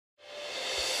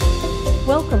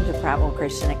Welcome to Prattville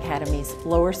Christian Academy's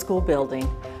Lower School building.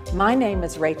 My name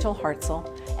is Rachel Hartzell,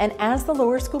 and as the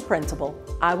Lower School Principal,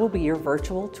 I will be your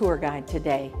virtual tour guide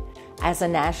today. As a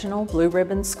national Blue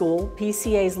Ribbon school,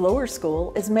 PCA's Lower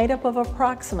School is made up of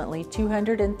approximately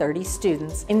 230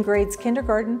 students in grades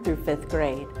kindergarten through 5th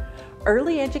grade.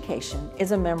 Early education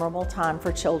is a memorable time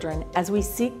for children as we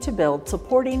seek to build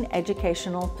supporting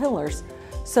educational pillars,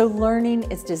 so learning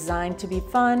is designed to be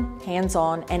fun,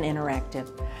 hands-on, and interactive.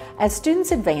 As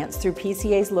students advance through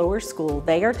PCA's Lower School,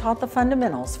 they are taught the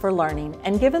fundamentals for learning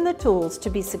and given the tools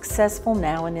to be successful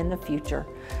now and in the future.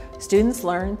 Students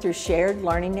learn through shared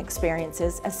learning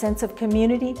experiences, a sense of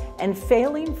community, and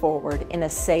failing forward in a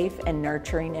safe and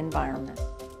nurturing environment.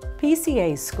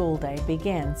 PCA's school day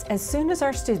begins as soon as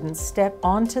our students step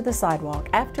onto the sidewalk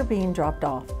after being dropped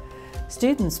off.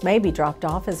 Students may be dropped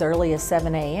off as early as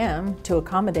 7 a.m. to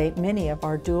accommodate many of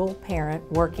our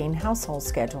dual-parent working household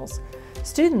schedules.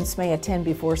 Students may attend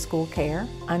before school care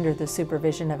under the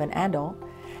supervision of an adult.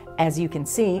 As you can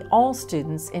see, all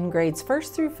students in grades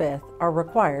 1st through 5th are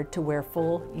required to wear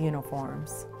full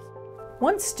uniforms.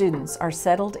 Once students are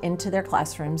settled into their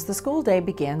classrooms, the school day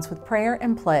begins with prayer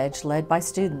and pledge led by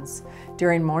students.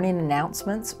 During morning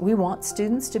announcements, we want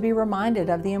students to be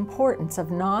reminded of the importance of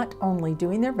not only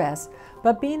doing their best,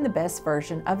 but being the best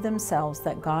version of themselves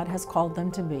that God has called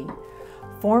them to be.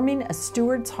 Forming a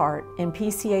steward's heart in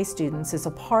PCA students is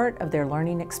a part of their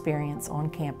learning experience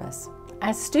on campus.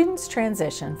 As students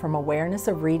transition from awareness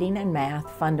of reading and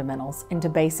math fundamentals into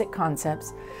basic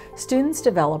concepts, students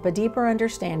develop a deeper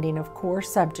understanding of core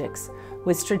subjects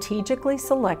with strategically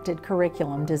selected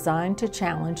curriculum designed to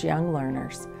challenge young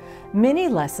learners. Many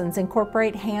lessons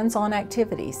incorporate hands-on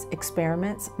activities,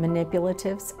 experiments,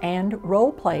 manipulatives, and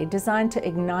role play designed to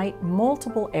ignite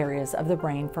multiple areas of the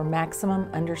brain for maximum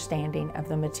understanding of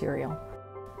the material.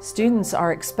 Students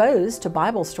are exposed to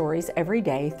Bible stories every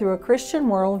day through a Christian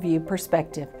worldview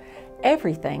perspective.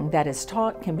 Everything that is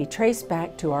taught can be traced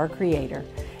back to our Creator.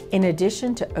 In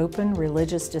addition to open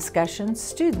religious discussions,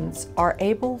 students are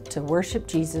able to worship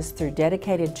Jesus through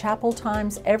dedicated chapel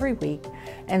times every week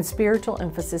and spiritual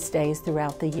emphasis days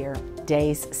throughout the year,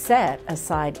 days set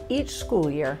aside each school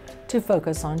year to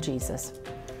focus on Jesus.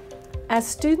 As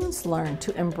students learn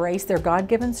to embrace their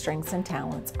God-given strengths and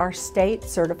talents, our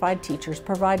state-certified teachers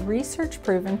provide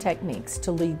research-proven techniques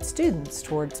to lead students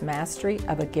towards mastery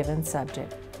of a given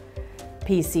subject.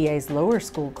 PCA's lower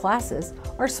school classes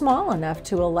are small enough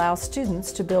to allow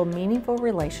students to build meaningful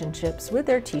relationships with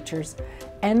their teachers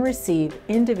and receive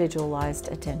individualized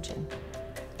attention.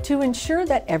 To ensure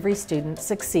that every student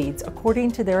succeeds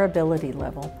according to their ability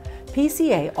level,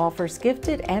 PCA offers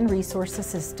gifted and resource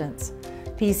assistance.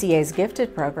 PCA's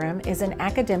Gifted program is an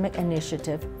academic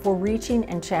initiative for reaching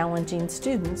and challenging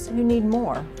students who need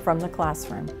more from the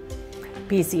classroom.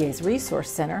 PCA's Resource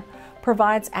Center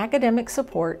provides academic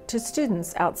support to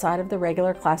students outside of the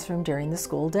regular classroom during the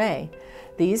school day.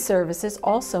 These services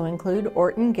also include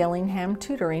Orton Gillingham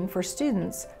tutoring for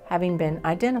students having been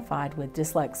identified with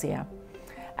dyslexia.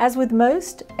 As with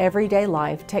most everyday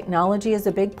life, technology is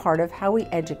a big part of how we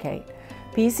educate.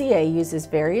 PCA uses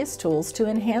various tools to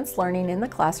enhance learning in the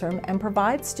classroom and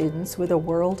provide students with a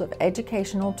world of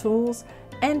educational tools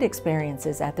and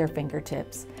experiences at their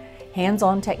fingertips.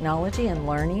 Hands-on technology and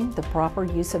learning, the proper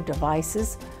use of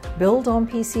devices, build on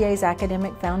PCA's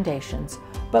academic foundations,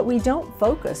 but we don't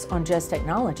focus on just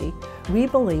technology. We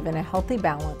believe in a healthy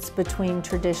balance between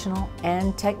traditional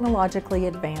and technologically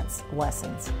advanced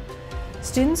lessons.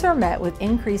 Students are met with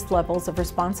increased levels of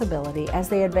responsibility as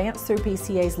they advance through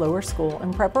PCA's lower school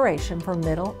in preparation for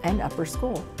middle and upper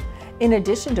school. In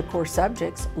addition to core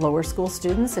subjects, lower school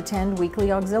students attend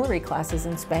weekly auxiliary classes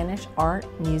in Spanish, art,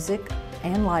 music,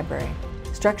 and library.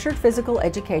 Structured physical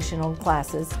educational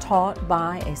classes taught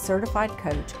by a certified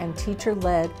coach and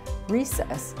teacher-led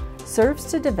recess serves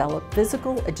to develop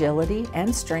physical agility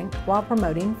and strength while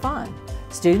promoting fun.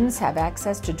 Students have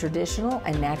access to traditional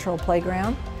and natural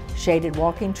playground, shaded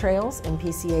walking trails in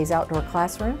PCA's outdoor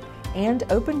classroom, and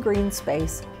open green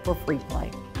space for free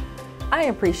play. I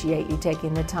appreciate you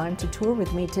taking the time to tour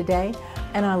with me today,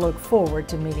 and I look forward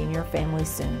to meeting your family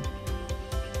soon.